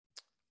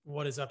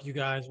What is up, you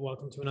guys?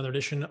 Welcome to another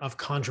edition of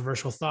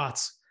Controversial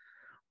Thoughts.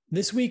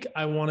 This week,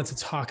 I wanted to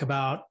talk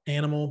about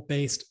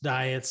animal-based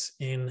diets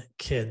in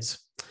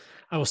kids.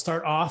 I will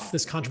start off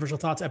this Controversial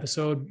Thoughts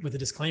episode with a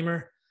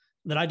disclaimer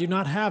that I do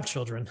not have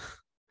children,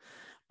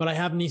 but I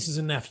have nieces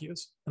and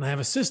nephews, and I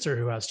have a sister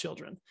who has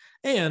children.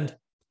 And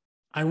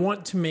I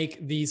want to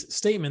make these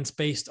statements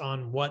based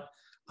on what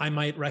I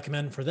might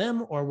recommend for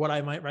them or what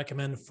I might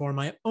recommend for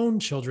my own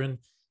children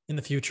in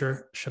the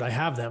future, should I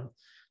have them.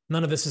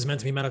 None of this is meant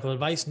to be medical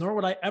advice, nor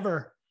would I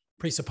ever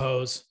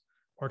presuppose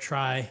or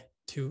try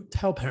to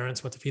tell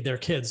parents what to feed their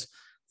kids.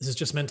 This is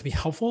just meant to be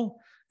helpful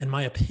and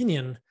my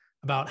opinion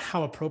about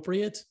how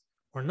appropriate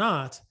or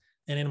not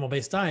an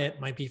animal-based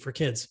diet might be for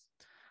kids.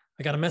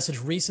 I got a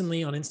message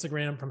recently on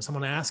Instagram from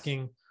someone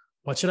asking,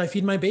 what should I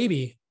feed my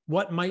baby?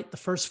 What might the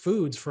first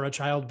foods for a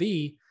child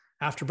be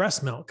after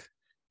breast milk?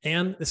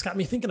 And this got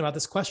me thinking about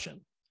this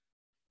question.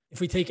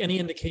 If we take any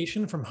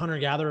indication from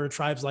hunter-gatherer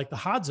tribes like the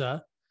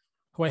Hadza,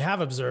 who I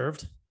have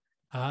observed,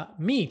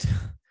 meat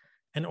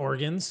and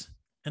organs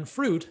and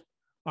fruit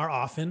are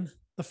often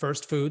the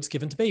first foods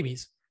given to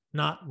babies,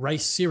 not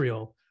rice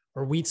cereal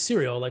or wheat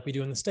cereal like we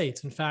do in the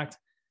States. In fact,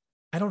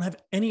 I don't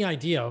have any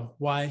idea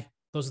why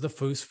those are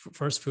the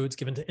first foods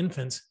given to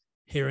infants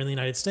here in the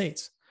United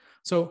States.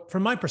 So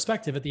from my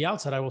perspective at the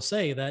outset, I will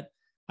say that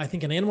I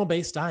think an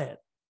animal-based diet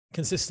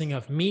consisting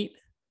of meat,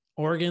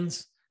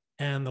 organs,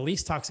 and the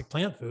least toxic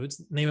plant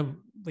foods,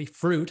 namely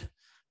fruit.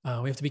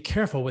 We have to be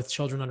careful with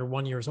children under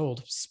 1 year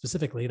old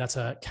specifically. That's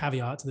a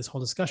caveat to this whole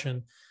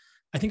discussion.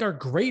 I think are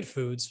great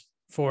foods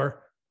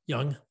for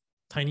young,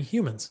 tiny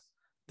humans,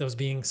 those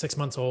being 6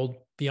 months old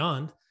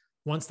beyond,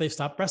 once they've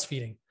stopped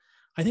breastfeeding.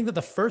 I think that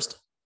the first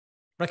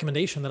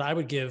recommendation that I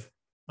would give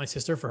my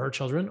sister for her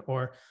children,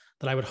 or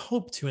that I would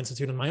hope to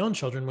institute in my own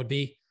children, would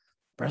be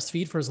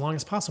breastfeed for as long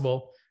as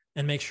possible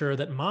and make sure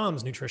that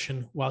mom's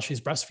nutrition while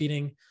she's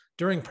breastfeeding,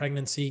 during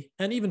pregnancy,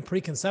 and even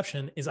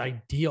preconception is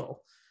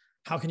ideal.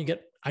 How can you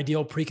get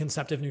ideal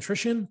preconceptive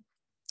nutrition?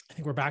 I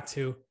think we're back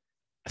to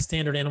a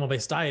standard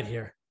animal-based diet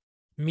here.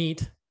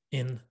 Meat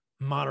in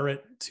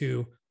moderate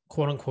to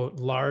quote unquote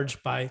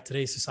large by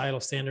today's societal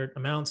standard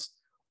amounts,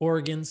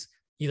 organs,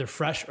 either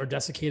fresh or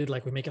desiccated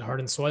like we make it hard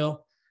in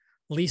soil,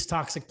 least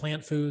toxic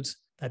plant foods,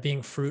 that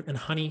being fruit and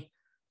honey,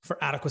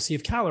 for adequacy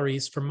of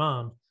calories for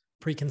mom,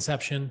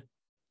 preconception,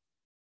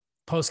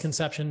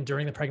 post-conception,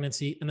 during the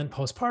pregnancy, and then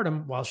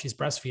postpartum while she's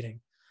breastfeeding.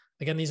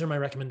 Again, these are my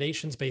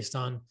recommendations based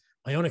on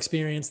my own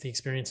experience, the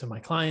experience of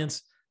my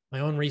clients, my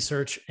own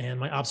research, and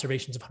my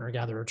observations of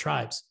hunter-gatherer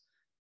tribes.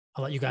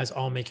 I'll let you guys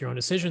all make your own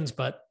decisions,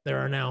 but there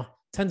are now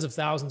tens of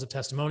thousands of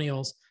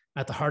testimonials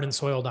at the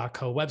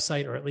heartandsoil.co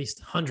website, or at least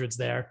hundreds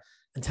there,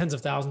 and tens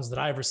of thousands that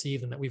I've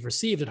received and that we've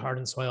received at Heart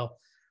and Soil,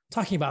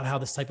 talking about how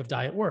this type of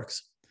diet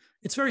works.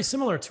 It's very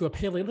similar to a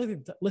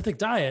Paleolithic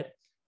diet,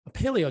 a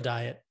paleo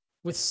diet,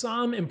 with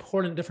some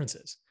important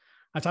differences.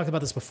 I've talked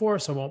about this before,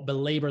 so I won't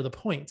belabor the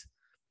point.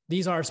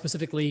 These are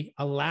specifically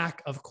a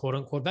lack of quote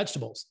unquote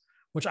vegetables,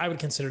 which I would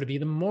consider to be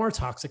the more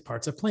toxic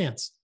parts of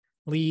plants: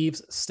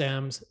 leaves,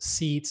 stems,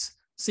 seeds,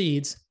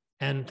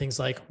 and things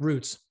like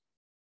roots.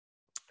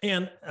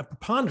 And a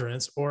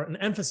preponderance or an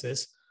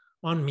emphasis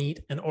on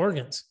meat and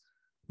organs.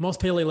 Most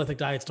Paleolithic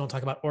diets don't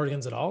talk about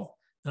organs at all.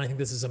 And I think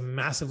this is a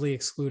massively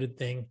excluded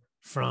thing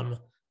from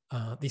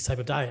these type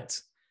of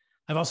diets.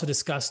 I've also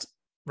discussed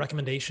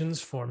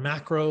recommendations for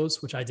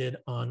macros, which I did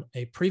on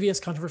a previous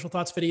Controversial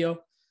Thoughts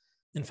video.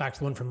 In fact,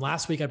 the one from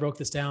last week, I broke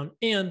this down.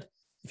 And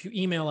if you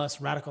email us,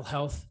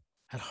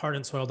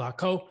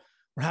 radicalhealth@heartandsoil.co,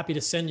 we're happy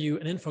to send you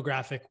an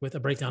infographic with a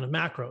breakdown of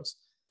macros.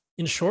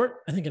 In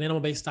short, I think an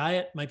animal-based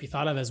diet might be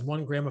thought of as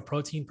 1 gram of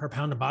protein per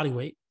pound of body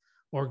weight,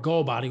 or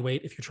goal body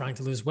weight if you're trying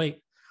to lose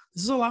weight.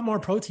 This is a lot more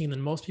protein than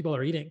most people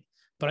are eating,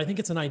 but I think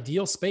it's an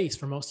ideal space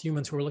for most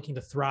humans who are looking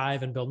to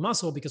thrive and build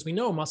muscle, because we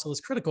know muscle is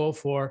critical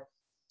for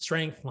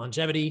strength,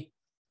 longevity,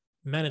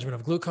 management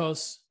of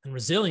glucose, and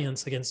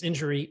resilience against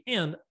injury,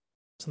 and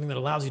something that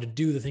allows you to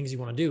do the things you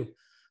want to do,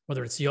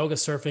 whether it's yoga,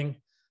 surfing,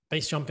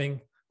 base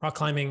jumping, rock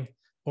climbing,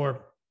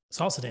 or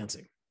salsa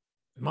dancing.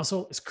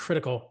 Muscle is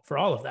critical for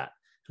all of that.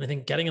 And I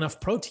think getting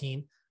enough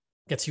protein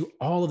gets you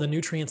all of the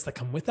nutrients that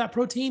come with that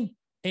protein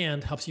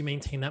and helps you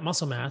maintain that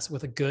muscle mass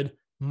with a good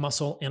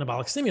muscle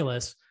anabolic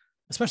stimulus,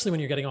 especially when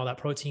you're getting all that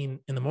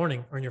protein in the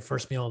morning or in your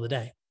first meal of the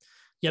day.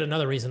 Yet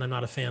another reason I'm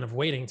not a fan of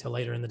waiting till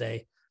later in the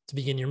day to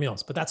begin your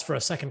meals, but that's for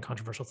a second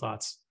Controversial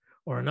Thoughts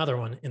or another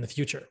one in the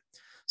future.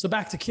 So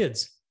back to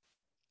kids.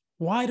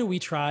 Why do we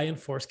try and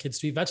force kids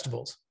to eat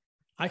vegetables?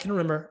 I can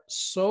remember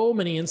so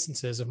many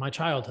instances of my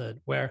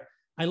childhood where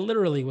I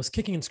literally was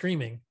kicking and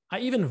screaming. I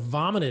even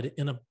vomited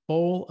in a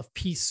bowl of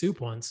pea soup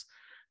once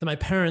that my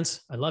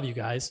parents, I love you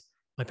guys,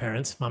 my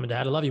parents, mom and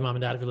dad, I love you, mom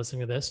and dad, if you're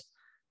listening to this.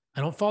 I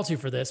don't fault you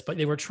for this, but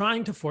they were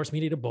trying to force me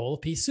to eat a bowl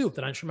of pea soup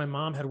that I'm sure my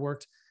mom had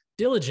worked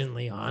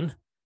diligently on,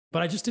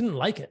 but I just didn't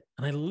like it.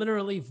 And I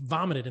literally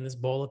vomited in this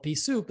bowl of pea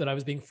soup that I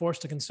was being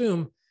forced to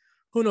consume.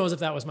 Who knows if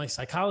that was my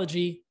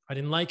psychology, I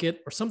didn't like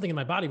it, or something in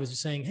my body was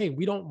just saying, hey,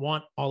 we don't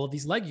want all of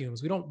these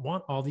legumes. We don't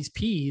want all these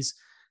peas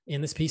in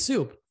this pea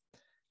soup.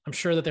 I'm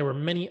sure that there were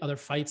many other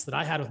fights that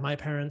I had with my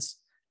parents.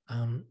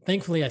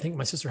 Thankfully, I think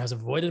my sister has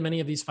avoided many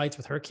of these fights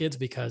with her kids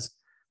because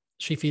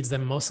she feeds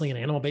them mostly an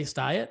animal-based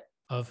diet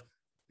of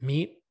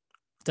meat,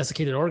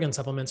 desiccated organ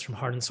supplements from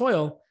Heart and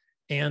Soil,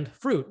 and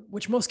fruit,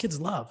 which most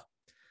kids love.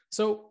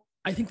 So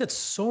I think that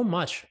so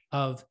much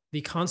of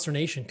the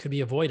consternation could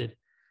be avoided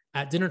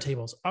at dinner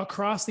tables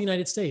across the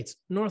United States,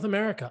 North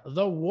America,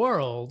 the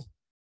world,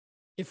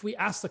 if we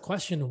ask the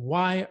question,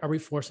 why are we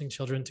forcing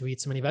children to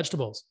eat so many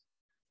vegetables?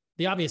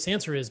 The obvious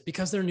answer is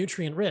because they're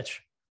nutrient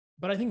rich.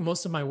 But I think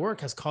most of my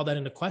work has called that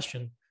into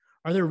question.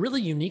 Are there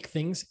really unique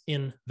things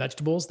in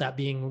vegetables, that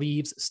being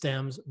leaves,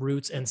 stems,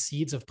 roots, and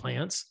seeds of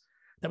plants,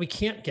 that we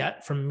can't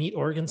get from meat,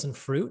 organs, and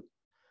fruit?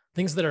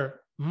 Things that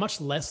are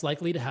much less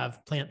likely to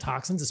have plant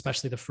toxins,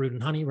 especially the fruit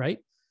and honey, right?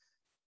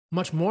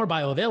 Much more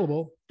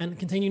bioavailable and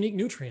contain unique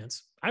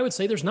nutrients. I would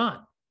say there's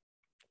not.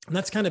 And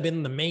that's kind of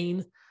been the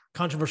main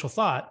controversial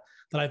thought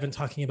that I've been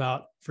talking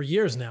about for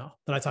years now,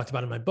 that I talked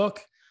about in my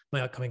book,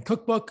 my upcoming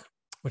cookbook,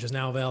 which is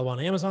now available on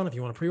Amazon if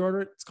you want to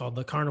pre-order it. It's called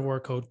the Carnivore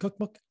Code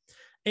Cookbook.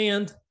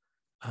 And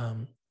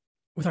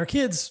with our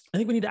kids, I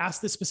think we need to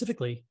ask this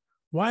specifically.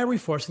 Why are we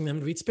forcing them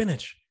to eat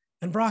spinach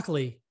and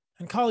broccoli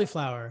and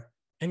cauliflower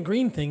and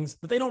green things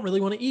that they don't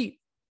really want to eat?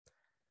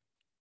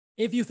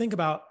 If you think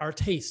about our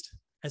taste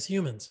as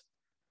humans,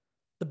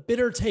 the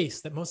bitter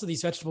taste that most of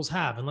these vegetables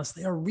have, unless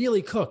they are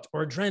really cooked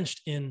or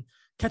drenched in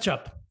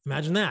ketchup,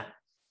 imagine that.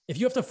 If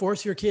you have to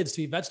force your kids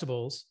to eat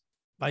vegetables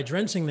by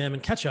drenching them in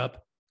ketchup,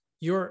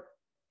 you're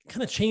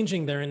kind of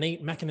changing their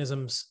innate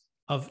mechanisms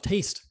of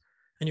taste,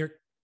 and you're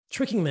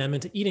tricking them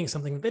into eating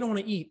something they don't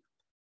want to eat.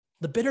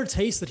 The bitter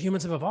taste that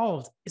humans have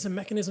evolved is a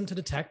mechanism to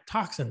detect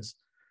toxins,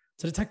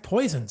 to detect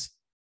poisons.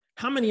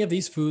 How many of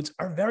these foods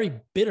are very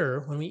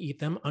bitter when we eat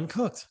them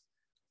uncooked?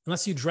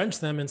 Unless you drench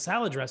them in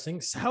salad dressing,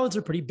 salads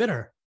are pretty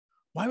bitter.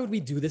 Why would we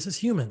do this as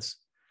humans?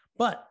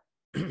 But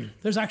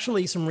there's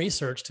actually some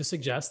research to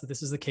suggest that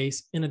this is the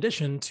case in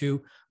addition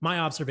to my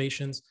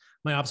observations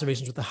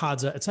with the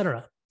Hadza, et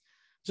cetera.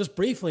 Just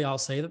briefly, I'll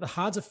say that the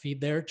Hadza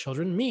feed their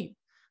children meat.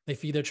 They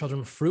feed their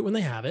children fruit when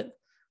they have it.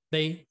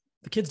 The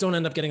kids don't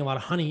end up getting a lot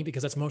of honey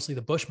because that's mostly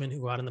the Bushmen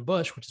who go out in the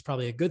bush, which is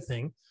probably a good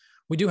thing.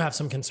 We do have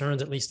some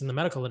concerns, at least in the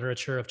medical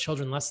literature, of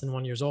children less than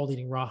 1 year old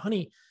eating raw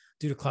honey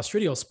due to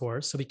Clostridial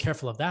spores. So be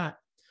careful of that.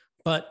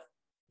 But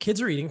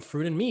kids are eating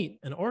fruit and meat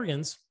and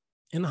organs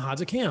in the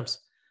Hadza camps.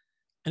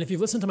 And if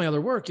you've listened to my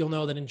other work, you'll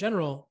know that in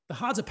general, the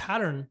Hadza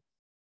pattern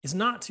is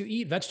not to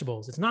eat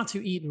vegetables. It's not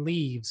to eat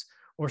leaves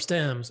or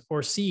stems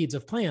or seeds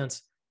of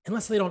plants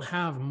unless they don't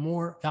have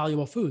more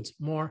valuable foods,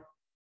 more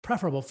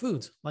preferable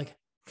foods like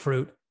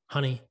fruit,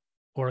 honey,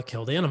 or a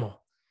killed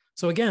animal.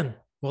 So again,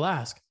 we'll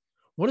ask,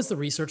 what is the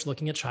research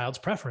looking at child's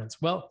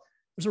preference? Well,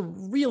 there's a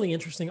really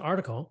interesting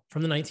article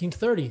from the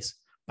 1930s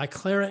by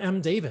Clara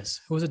M.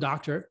 Davis, who was a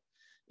doctor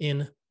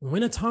in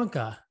Winnetka,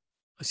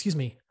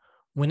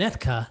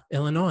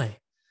 Illinois.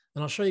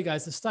 And I'll show you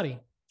guys the study.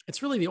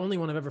 It's really the only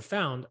one I've ever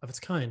found of its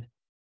kind.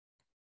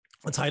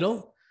 The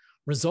title,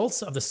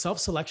 Results of the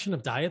Self-Selection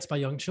of Diets by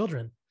Young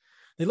Children.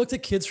 They looked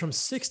at kids from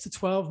 6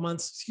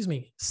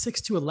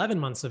 to 11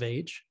 months of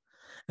age,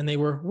 and they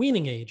were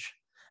weaning age,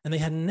 and they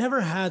had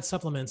never had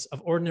supplements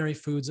of ordinary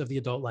foods of the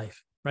adult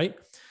life, right?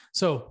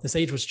 So this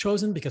age was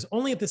chosen because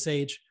only at this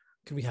age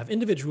could we have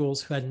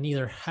individuals who had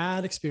neither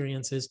had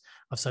experiences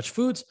of such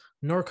foods,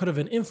 nor could have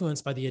been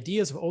influenced by the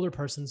ideas of older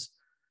persons,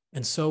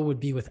 and so would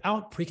be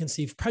without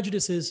preconceived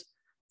prejudices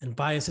and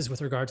biases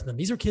with regard to them.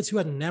 These are kids who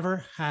had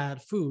never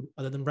had food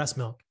other than breast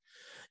milk.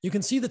 You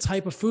can see the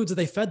type of foods that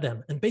they fed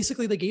them. And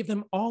basically they gave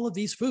them all of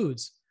these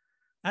foods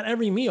at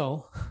every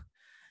meal.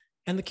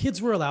 And the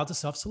kids were allowed to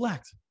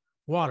self-select: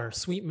 water,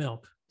 sweet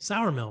milk,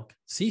 sour milk,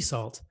 sea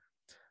salt,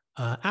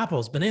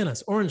 apples,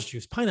 bananas, orange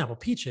juice, pineapple,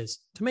 peaches,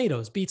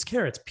 tomatoes, beets,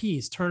 carrots,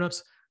 peas,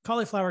 turnips,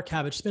 cauliflower,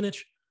 cabbage,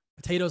 spinach,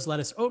 potatoes,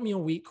 lettuce,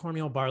 oatmeal, wheat,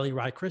 cornmeal, barley,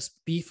 rye crisp,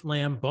 beef,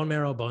 lamb, bone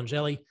marrow, bone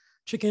jelly,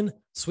 chicken,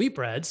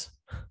 sweetbreads,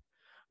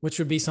 which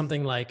would be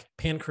something like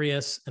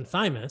pancreas and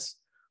thymus,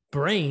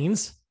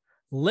 brains,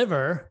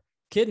 liver,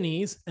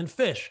 kidneys, and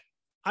fish.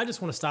 I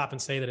just want to stop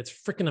and say that it's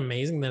freaking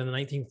amazing that in the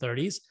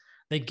 1930s,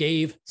 they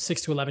gave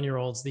 6 to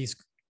 11-year-olds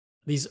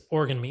these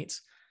organ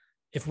meats.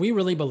 If we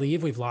really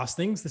believe we've lost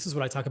things, this is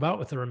what I talk about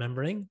with the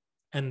remembering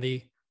and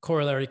the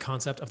corollary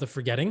concept of the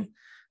forgetting.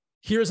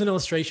 Here's an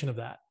illustration of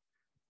that.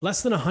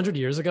 Less than 100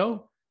 years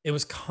ago, it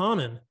was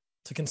common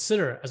to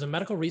consider as a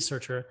medical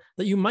researcher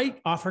that you might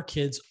offer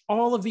kids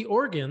all of the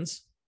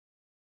organs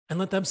and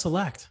let them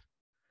select.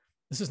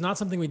 This is not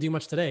something we do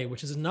much today,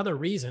 which is another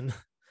reason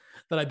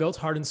that I built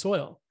Heart and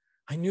Soil.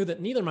 I knew that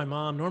neither my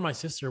mom nor my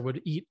sister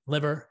would eat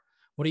liver,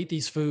 would eat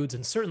these foods,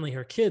 and certainly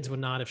her kids would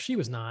not if she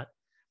was not.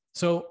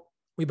 So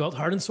we built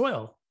Heart and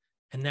Soil,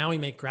 and now we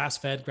make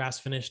grass-fed,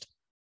 grass-finished,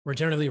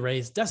 regeneratively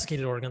raised,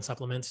 desiccated organ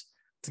supplements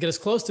to get as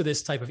close to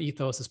this type of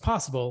ethos as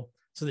possible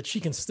so that she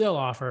can still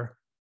offer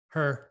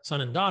her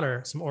son and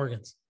daughter some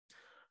organs.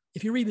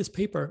 If you read this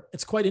paper,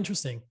 it's quite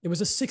interesting. It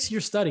was a 6-year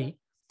study.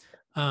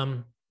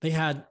 They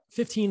had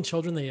 15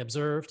 children they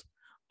observed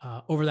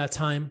over that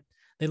time.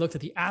 They looked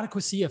at the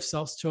adequacy of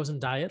self-chosen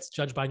diets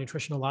judged by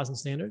nutritional laws and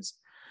standards.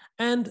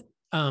 And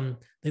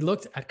they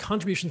looked at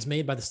contributions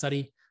made by the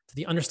study to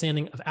the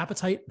understanding of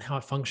appetite and how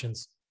it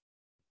functions.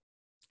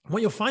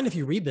 What you'll find if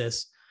you read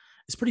this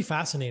is pretty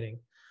fascinating.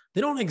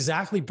 They don't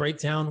exactly break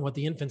down what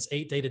the infants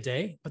ate day to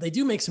day, but they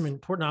do make some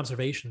important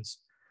observations.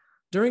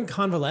 During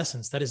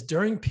convalescence, that is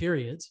during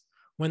periods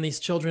when these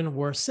children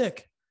were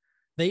sick,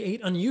 they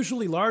ate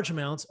unusually large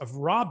amounts of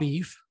raw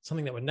beef,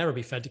 something that would never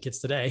be fed to kids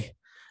today,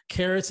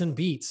 carrots and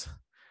beets.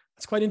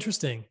 That's quite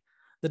interesting.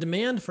 The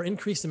demand for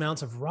increased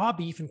amounts of raw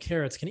beef and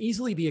carrots can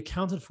easily be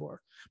accounted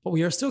for, but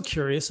we are still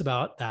curious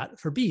about that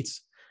for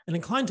beets and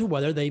inclined to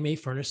whether they may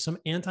furnish some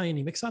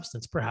anti-anemic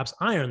substance, perhaps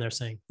iron, they're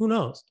saying. Who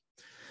knows?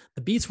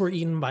 The beets were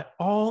eaten by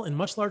all in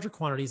much larger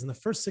quantities in the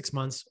first 6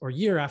 months or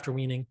year after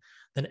weaning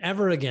than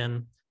ever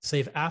again,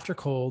 save after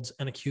colds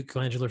and acute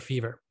glandular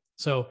fever.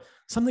 So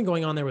something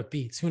going on there with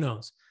beets, who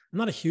knows? I'm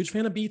not a huge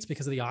fan of beets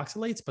because of the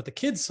oxalates, but the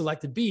kids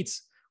selected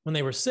beets when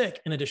they were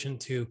sick in addition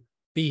to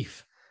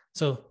beef.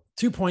 So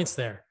 2 points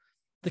there.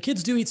 The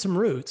kids do eat some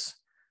roots,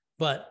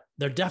 but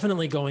they're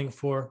definitely going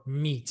for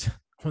meat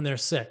when they're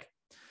sick.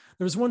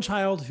 There was one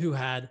child who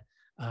had,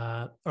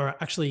 or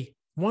actually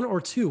one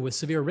or two with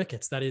severe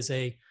rickets. That is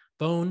a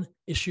bone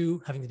issue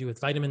having to do with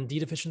vitamin D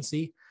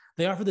deficiency.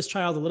 They offered this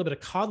child a little bit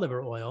of cod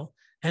liver oil,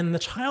 and the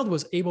child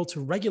was able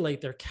to regulate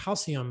their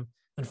calcium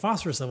and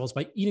phosphorus levels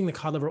by eating the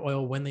cod liver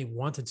oil when they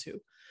wanted to.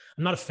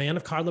 I'm not a fan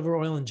of cod liver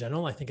oil in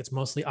general. I think it's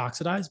mostly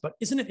oxidized, but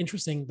isn't it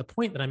interesting? The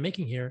point that I'm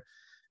making here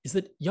is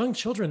that young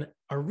children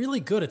are really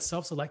good at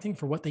self-selecting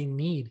for what they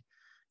need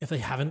if they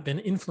haven't been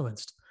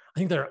influenced. I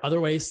think there are other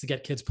ways to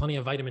get kids plenty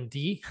of vitamin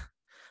D,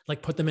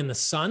 like put them in the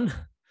sun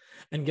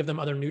and give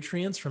them other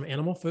nutrients from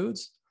animal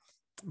foods.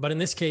 But in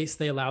this case,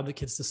 they allowed the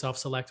kids to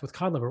self-select with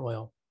cod liver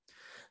oil.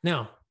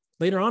 Now,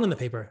 later on in the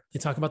paper, they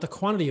talk about the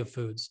quantity of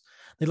foods.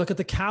 They look at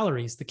the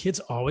calories. The kids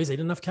always ate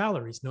enough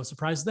calories. No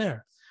surprise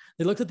there.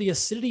 They looked at the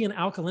acidity and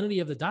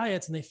alkalinity of the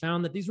diets, and they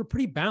found that these were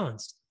pretty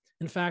balanced.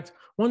 In fact,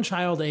 one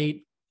child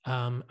ate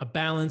a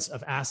balance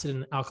of acid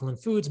and alkaline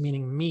foods,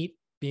 meaning meat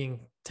being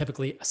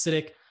typically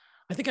acidic.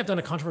 I think I've done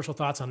a controversial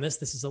thoughts on this.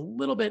 This is a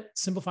little bit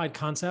simplified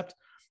concept,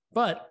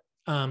 but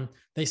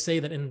they say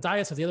that in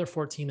diets of the other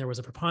 14, there was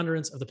a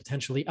preponderance of the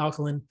potentially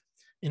alkaline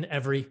in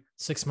every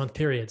 6-month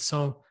period.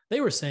 So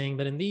they were saying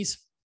that in these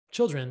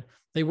children,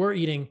 they were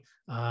eating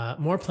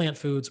more plant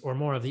foods or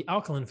more of the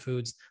alkaline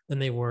foods than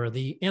they were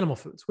the animal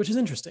foods, which is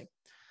interesting.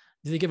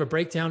 They give a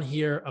breakdown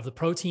here of the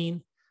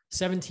protein,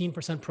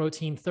 17%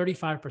 protein,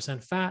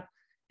 35% fat,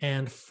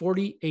 and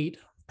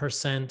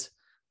 48%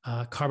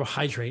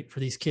 carbohydrate for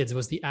these kids. It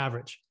was the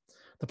average.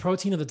 The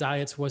protein of the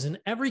diets was in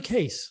every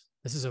case,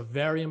 this is a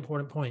very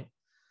important point,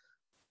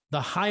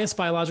 the highest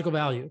biological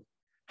value,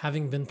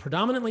 having been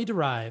predominantly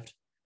derived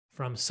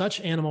from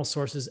such animal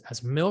sources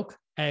as milk,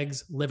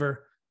 eggs,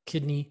 liver,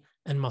 kidney,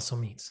 and muscle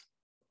meats.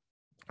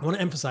 I want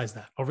to emphasize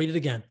that. I'll read it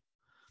again.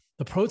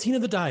 The protein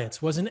of the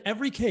diets was in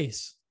every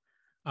case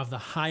of the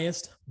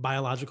highest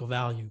biological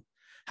value,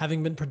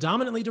 having been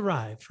predominantly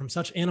derived from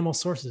such animal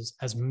sources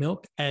as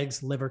milk,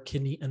 eggs, liver,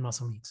 kidney, and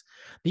muscle meats.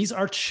 These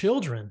are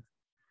children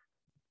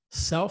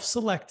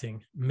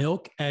self-selecting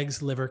milk,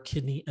 eggs, liver,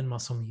 kidney, and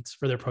muscle meats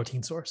for their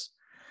protein source.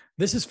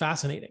 This is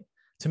fascinating.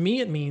 To me,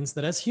 it means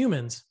that as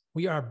humans,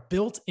 we are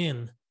built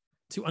in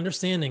to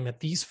understanding that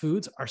these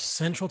foods are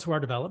central to our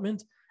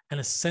development and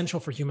essential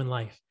for human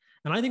life.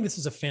 And I think this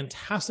is a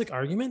fantastic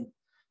argument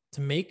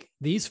to make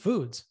these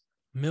foods,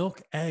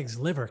 milk, eggs,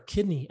 liver,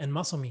 kidney, and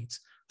muscle meats,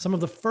 some of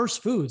the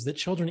first foods that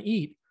children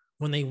eat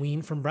when they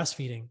wean from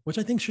breastfeeding, which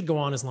I think should go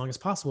on as long as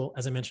possible,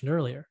 as I mentioned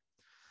earlier.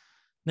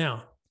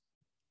 Now,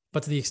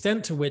 but to the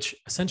extent to which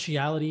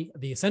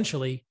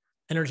essentially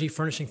energy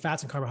furnishing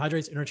fats and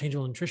carbohydrates,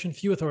 interchangeable nutrition,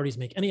 few authorities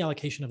make any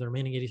allocation of the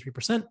remaining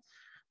 83%.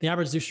 The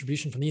average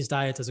distribution from these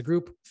diets as a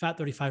group, fat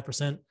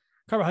 35%,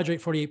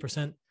 carbohydrate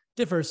 48%,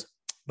 differs,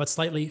 but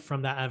slightly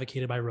from that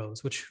advocated by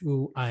Rose,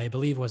 who I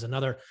believe was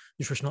another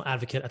nutritional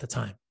advocate at the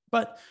time.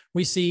 But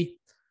we see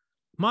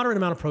moderate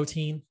amount of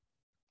protein,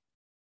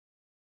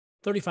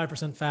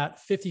 35% fat,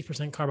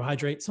 50%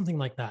 carbohydrate, something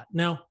like that.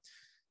 Now,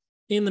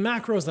 in the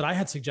macros that I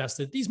had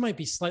suggested, these might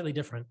be slightly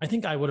different. I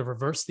think I would have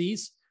reversed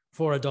these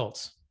for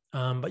adults,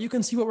 but you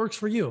can see what works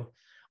for you.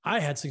 I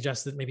had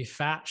suggested maybe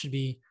fat should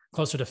be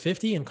closer to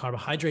 50 and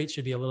carbohydrates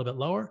should be a little bit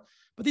lower,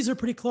 but these are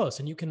pretty close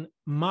and you can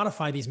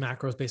modify these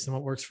macros based on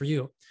what works for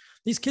you.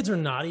 These kids are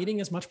not eating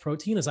as much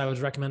protein as I would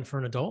recommend for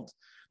an adult.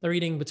 They're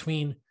eating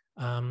between,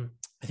 I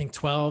think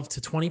 12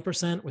 to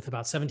 20%, with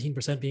about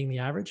 17% being the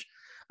average.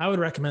 I would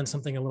recommend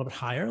something a little bit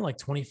higher, like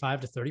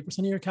 25 to 30%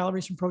 of your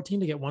calories from protein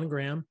to get 1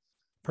 gram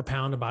per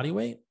pound of body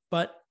weight.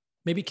 But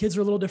maybe kids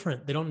are a little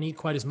different. They don't need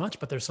quite as much,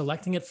 but they're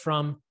selecting it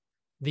from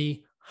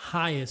the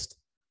highest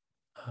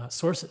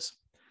sources.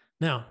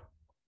 Now,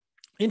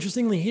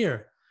 interestingly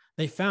here,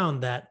 they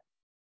found that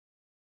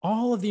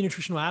all of the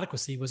nutritional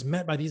adequacy was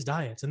met by these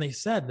diets. And they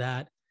said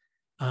that,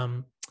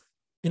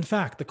 in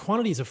fact, the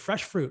quantities of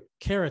fresh fruit,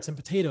 carrots, and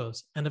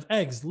potatoes, and of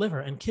eggs,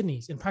 liver, and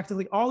kidneys in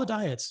practically all the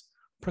diets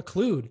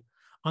preclude,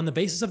 on the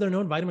basis of their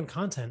known vitamin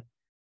content,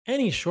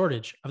 any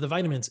shortage of the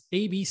vitamins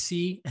A, B,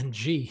 C, and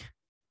G.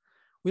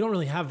 We don't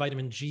really have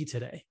vitamin G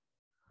today.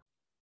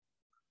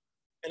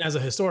 And as a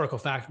historical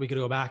fact, we could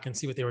go back and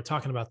see what they were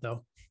talking about,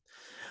 though.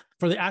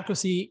 For the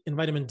accuracy in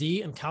vitamin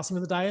D and calcium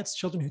of the diets,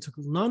 children who took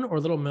none or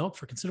little milk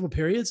for considerable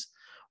periods,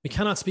 we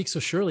cannot speak so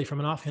surely from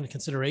an offhand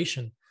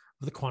consideration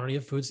of the quantity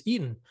of foods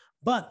eaten.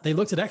 But they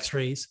looked at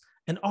x-rays,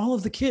 and all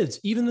of the kids,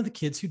 even the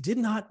kids who did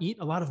not eat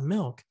a lot of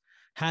milk,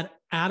 had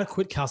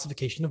adequate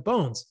calcification of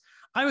bones.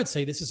 I would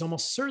say this is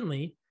almost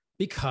certainly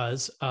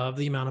because of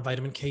the amount of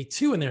vitamin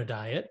K2 in their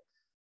diet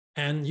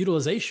and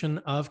utilization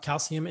of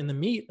calcium in the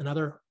meat and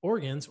other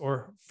organs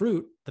or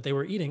fruit that they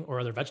were eating, or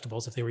other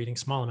vegetables if they were eating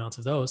small amounts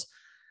of those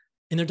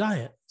in their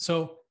diet.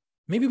 So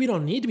maybe we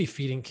don't need to be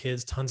feeding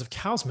kids tons of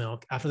cow's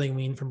milk after they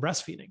wean from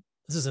breastfeeding.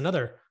 This is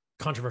another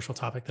controversial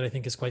topic that I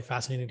think is quite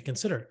fascinating to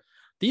consider.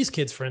 These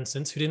kids, for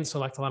instance, who didn't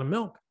select a lot of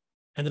milk,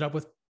 ended up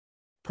with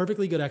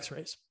perfectly good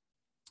x-rays.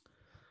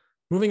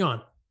 Moving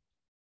on.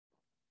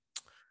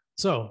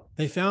 So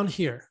they found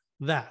here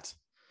that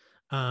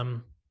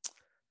and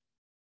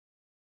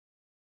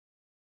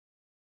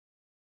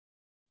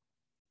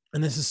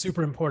this is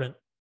super important.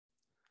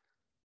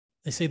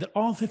 They say that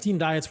all 15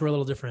 diets were a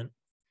little different.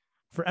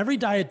 For every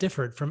diet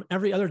differed from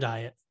every other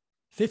diet,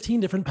 15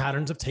 different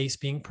patterns of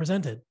taste being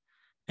presented.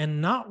 And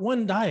not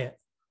one diet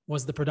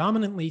was the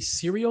predominantly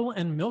cereal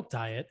and milk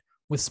diet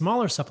with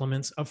smaller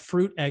supplements of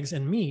fruit, eggs,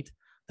 and meat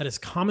that is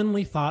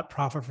commonly thought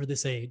proper for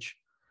this age.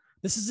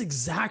 This is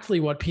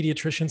exactly what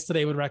pediatricians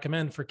today would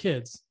recommend for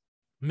kids.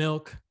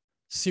 Milk,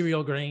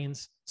 cereal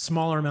grains,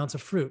 smaller amounts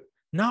of fruit.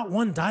 Not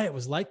one diet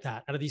was like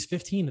that out of these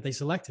 15 that they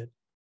selected.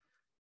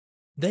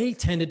 They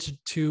tended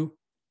to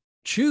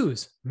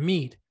choose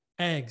meat,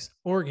 eggs,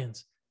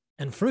 organs,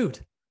 and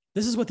fruit.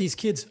 This is what these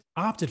kids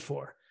opted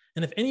for.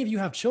 And if any of you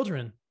have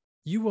children,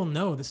 you will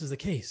know this is the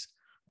case.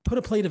 Put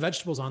a plate of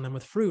vegetables on them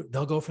with fruit,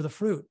 they'll go for the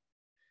fruit.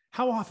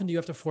 How often do you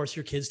have to force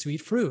your kids to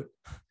eat fruit?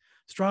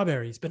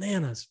 Strawberries,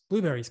 bananas,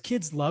 blueberries.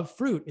 Kids love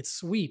fruit. It's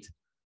sweet.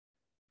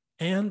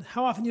 And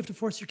how often do you have to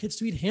force your kids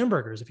to eat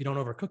hamburgers if you don't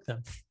overcook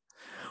them?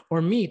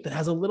 Or meat that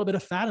has a little bit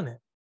of fat in it?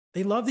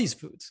 They love these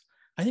foods.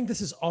 I think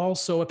this is all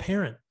so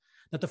apparent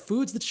that the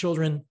foods that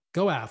children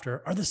go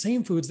after are the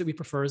same foods that we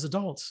prefer as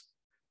adults.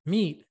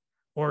 Meat,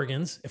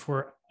 organs, if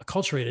we're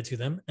acculturated to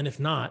them, and if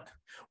not,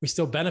 we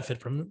still benefit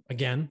from them,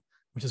 again,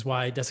 which is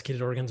why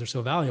desiccated organs are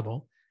so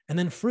valuable. And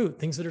then fruit,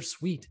 things that are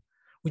sweet.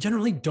 We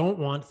generally don't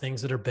want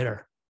things that are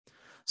bitter.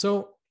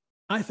 So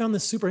I found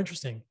this super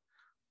interesting.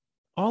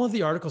 All of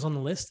the articles on the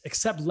list,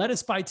 except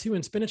lettuce by 2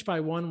 and spinach by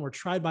 1, were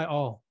tried by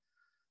all.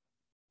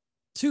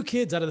 2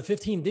 kids out of the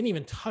 15 didn't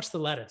even touch the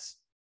lettuce.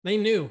 They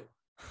knew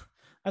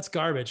that's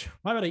garbage.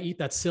 Why would I eat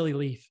that silly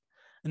leaf?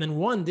 And then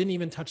 1 didn't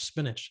even touch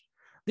spinach.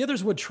 The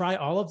others would try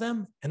all of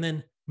them and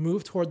then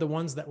move toward the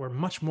ones that were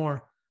much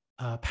more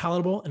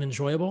palatable and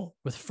enjoyable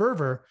with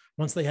fervor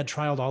once they had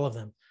trialed all of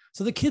them.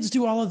 So the kids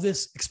do all of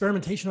this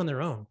experimentation on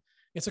their own.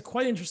 It's a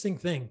quite interesting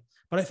thing.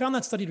 But I found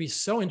that study to be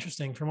so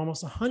interesting from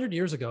almost 100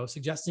 years ago,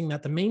 suggesting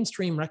that the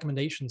mainstream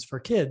recommendations for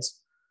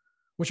kids,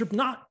 which are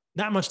not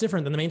that much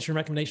different than the mainstream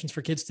recommendations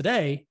for kids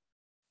today,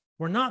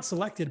 were not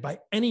selected by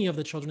any of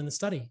the children in the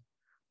study.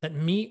 That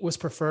meat was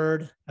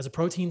preferred as a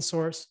protein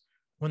source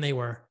when they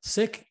were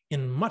sick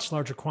in much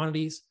larger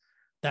quantities,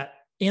 that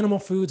animal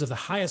foods of the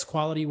highest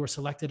quality were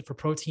selected for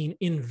protein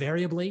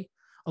invariably,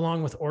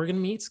 along with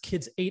organ meats.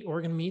 Kids ate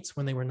organ meats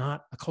when they were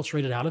not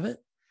acculturated out of it,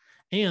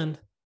 and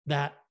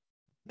that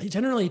they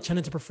generally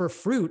tended to prefer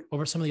fruit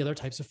over some of the other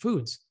types of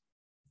foods.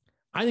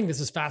 I think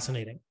this is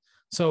fascinating.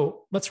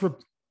 So let's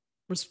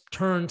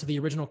return to the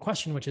original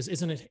question, which is,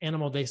 isn't an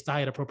animal-based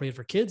diet appropriate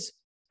for kids?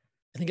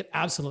 I think it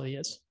absolutely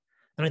is.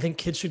 And I think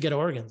kids should get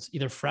organs,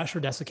 either fresh or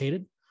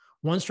desiccated.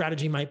 One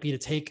strategy might be to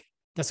take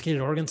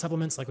desiccated organ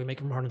supplements like we make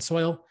from hardened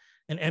soil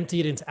and empty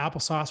it into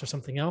applesauce or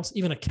something else.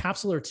 Even a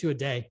capsule or 2 a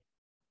day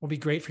will be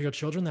great for your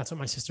children. That's what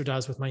my sister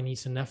does with my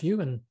niece and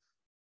nephew, and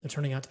they're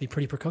turning out to be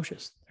pretty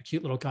precocious. They're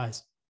cute little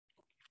guys.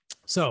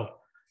 So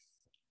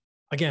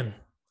again,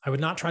 I would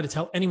not try to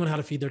tell anyone how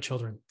to feed their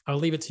children. I will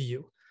leave it to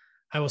you.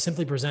 I will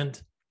simply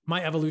present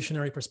my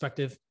evolutionary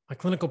perspective, my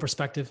clinical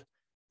perspective,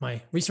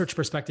 my research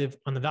perspective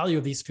on the value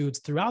of these foods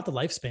throughout the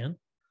lifespan.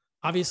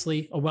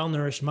 Obviously, a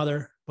well-nourished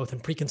mother, both in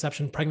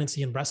preconception,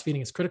 pregnancy, and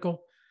breastfeeding is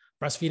critical.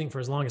 Breastfeeding for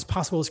as long as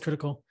possible is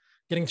critical.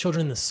 Getting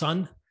children in the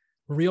sun,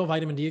 real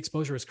vitamin D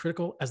exposure is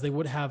critical, as they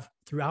would have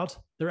throughout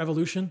their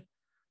evolution,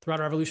 throughout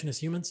our evolution as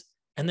humans.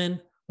 And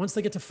then once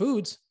they get to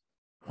foods,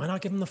 why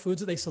not give them the foods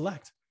that they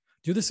select?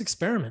 Do this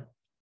experiment.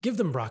 Give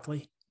them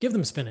broccoli, give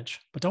them spinach,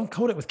 but don't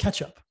coat it with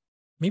ketchup.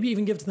 Maybe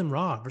even give it to them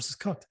raw versus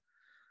cooked.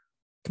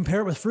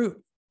 Compare it with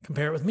fruit,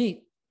 compare it with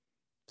meat.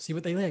 See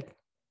what they like,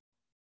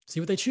 see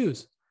what they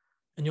choose.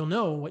 And you'll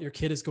know what your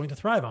kid is going to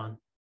thrive on.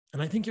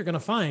 And I think you're going to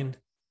find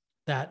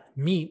that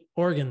meat,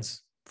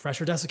 organs,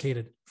 fresh or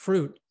desiccated,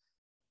 fruit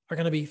are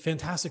going to be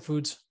fantastic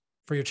foods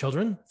for your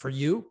children, for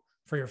you,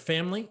 for your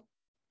family,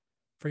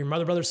 for your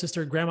mother, brother,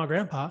 sister, grandma,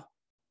 grandpa.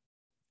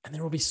 And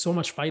there will be so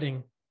much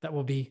fighting that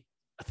will be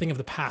a thing of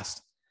the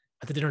past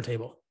at the dinner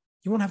table.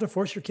 You won't have to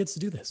force your kids to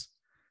do this.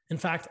 In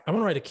fact, I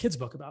want to write a kid's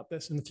book about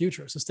this in the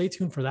future. So stay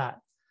tuned for that.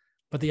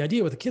 But the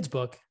idea with a kid's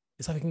book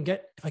is if I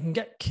can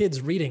get kids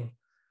reading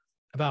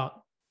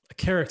about a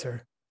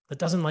character that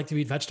doesn't like to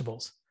eat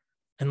vegetables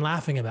and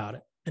laughing about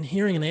it and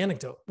hearing an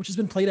anecdote, which has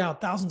been played out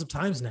thousands of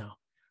times now,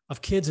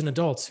 of kids and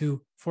adults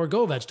who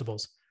forego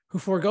vegetables, who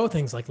forego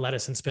things like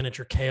lettuce and spinach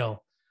or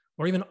kale,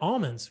 or even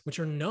almonds, which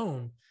are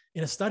known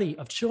in a study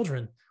of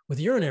children with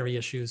urinary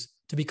issues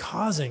to be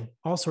causing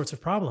all sorts of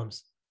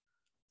problems,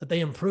 that they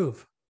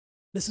improve.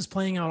 This is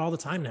playing out all the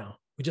time now.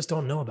 We just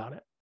don't know about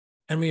it.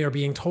 And we are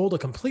being told a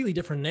completely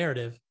different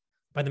narrative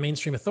by the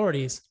mainstream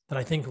authorities that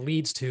I think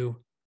leads to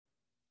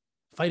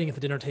fighting at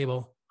the dinner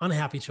table,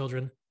 unhappy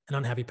children, and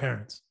unhappy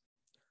parents.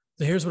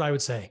 So here's what I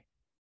would say.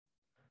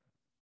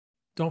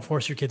 Don't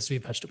force your kids to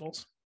eat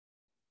vegetables.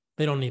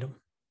 They don't need them.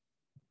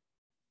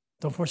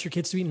 Don't force your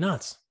kids to eat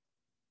nuts.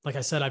 Like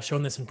I said, I've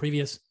shown this in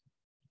previous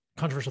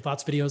Controversial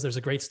Thoughts videos. There's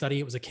a great study.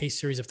 It was a case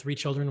series of 3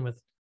 children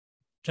with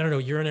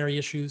genitourinary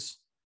issues,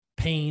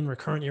 pain,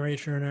 recurrent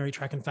urinary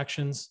tract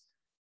infections,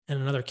 and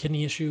another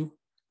kidney issue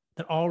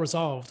that all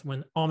resolved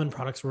when almond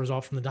products were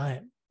removed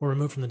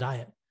from the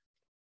diet.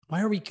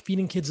 Why are we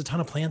feeding kids a ton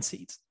of plant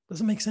seeds?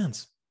 Doesn't make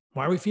sense.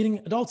 Why are we feeding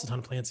adults a ton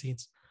of plant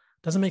seeds?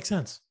 Doesn't make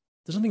sense.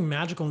 There's something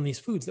magical in these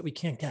foods that we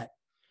can't get.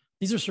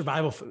 These are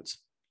survival foods.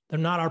 They're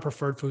not our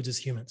preferred foods as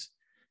humans.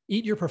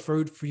 Eat your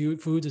preferred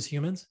foods as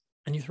humans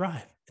and you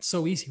thrive. It's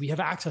so easy. We have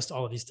access to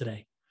all of these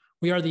today.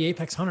 We are the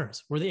apex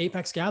hunters. We're the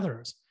apex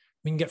gatherers.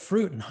 We can get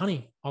fruit and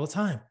honey all the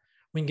time.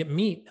 We can get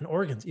meat and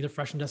organs, either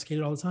fresh and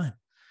desiccated, all the time.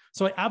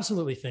 So I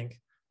absolutely think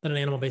that an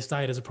animal-based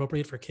diet is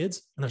appropriate for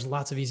kids, and there's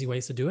lots of easy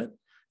ways to do it, and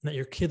that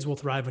your kids will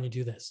thrive when you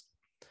do this.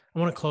 I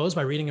want to close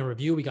by reading a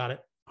review we got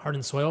at Heart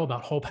and Soil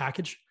about Whole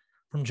Package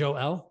from Joe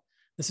L.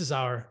 This is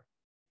our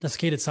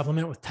desiccated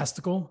supplement with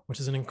testicle, which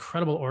is an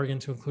incredible organ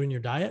to include in your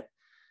diet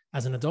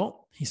as an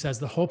adult. He says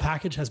the Whole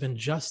Package has been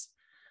just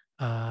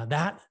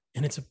that,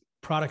 and it's a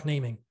product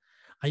naming.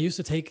 I used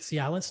to take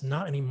Cialis,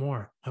 not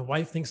anymore. My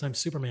wife thinks I'm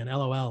Superman,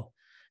 LOL.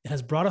 It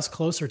has brought us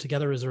closer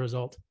together as a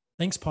result.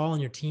 Thanks, Paul,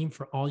 and your team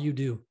for all you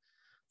do.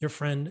 Your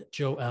friend,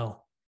 Joe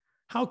L.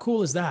 How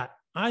cool is that?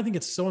 I think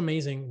it's so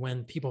amazing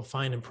when people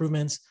find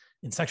improvements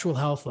in sexual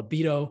health,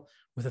 libido,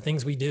 with the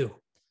things we do.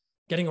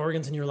 Getting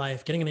organs in your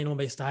life, getting an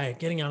animal-based diet,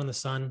 getting out in the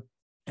sun,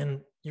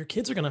 and your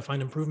kids are going to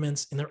find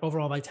improvements in their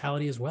overall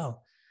vitality as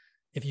well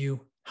if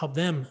you help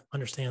them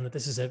understand that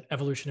this is an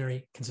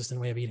evolutionary, consistent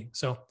way of eating.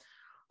 So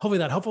hopefully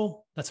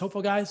that's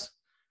helpful, guys.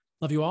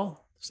 Love you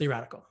all. Stay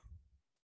radical.